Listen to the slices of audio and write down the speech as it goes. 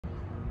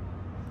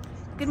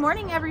Good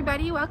morning,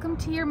 everybody. Welcome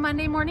to your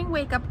Monday morning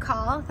wake-up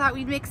call. Thought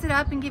we'd mix it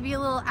up and give you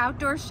a little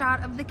outdoor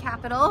shot of the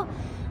Capitol.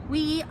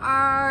 We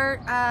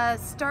are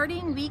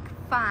starting week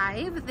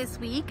 5 this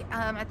week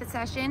at the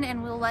session,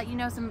 and we'll let you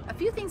know a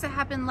few things that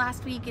happened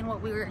last week and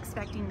what we were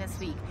expecting this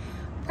week.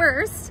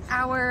 First,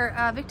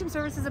 our victim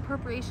services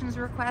appropriations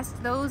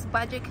request, those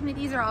budget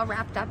committees are all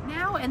wrapped up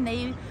now, and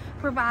they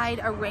provide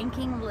a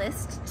ranking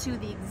list to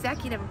the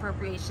executive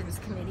appropriations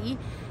committee,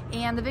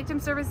 and the victim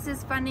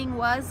services funding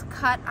was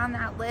cut on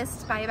that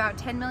list by about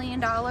 $10 million.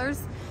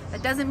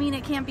 That doesn't mean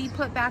it can't be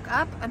put back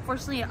up.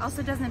 Unfortunately, it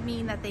also doesn't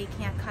mean that they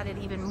can't cut it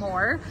even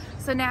more.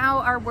 So now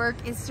our work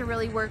is to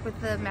really work with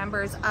the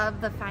members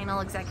of the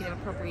final executive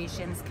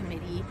appropriations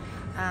committee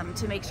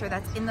to make sure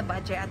that's in the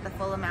budget at the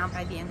full amount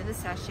by the end of the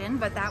session.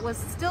 But that was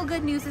still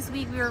good news this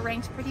week. We were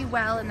ranked pretty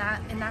well in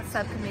that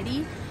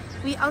subcommittee.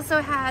 We also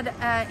had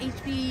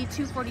HB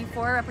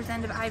 244,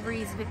 Representative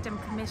Ivory's Victim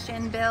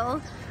Commission bill,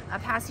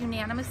 pass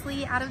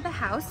unanimously out of the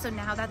House. So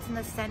now that's in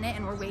the Senate,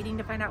 and we're waiting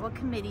to find out what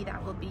committee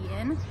that will be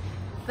in.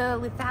 The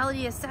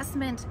lethality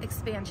assessment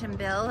expansion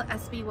bill,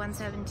 SB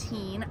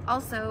 117,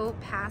 also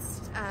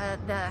passed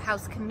the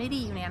House committee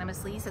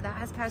unanimously, so that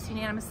has passed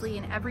unanimously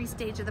in every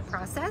stage of the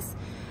process.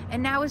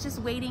 And now it's just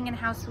waiting in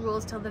House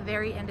rules till the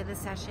very end of the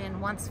session.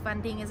 Once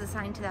funding is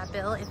assigned to that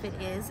bill, if it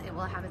is, it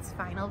will have its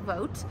final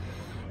vote.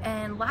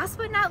 And last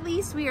but not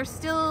least, we are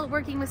still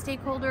working with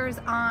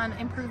stakeholders on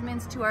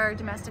improvements to our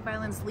domestic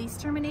violence lease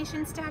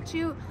termination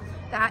statute.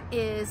 That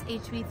is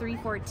HB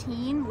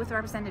 314 with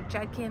Representative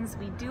Judkins.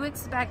 We do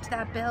expect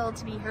that bill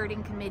to be heard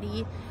in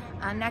committee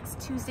next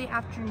Tuesday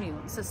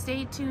afternoon. So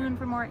stay tuned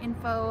for more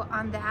info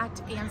on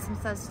that and some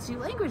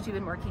substitute language you've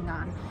been working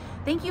on.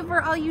 Thank you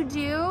for all you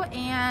do,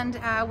 and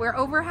we're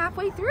over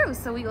halfway through,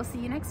 so we will see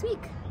you next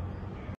week.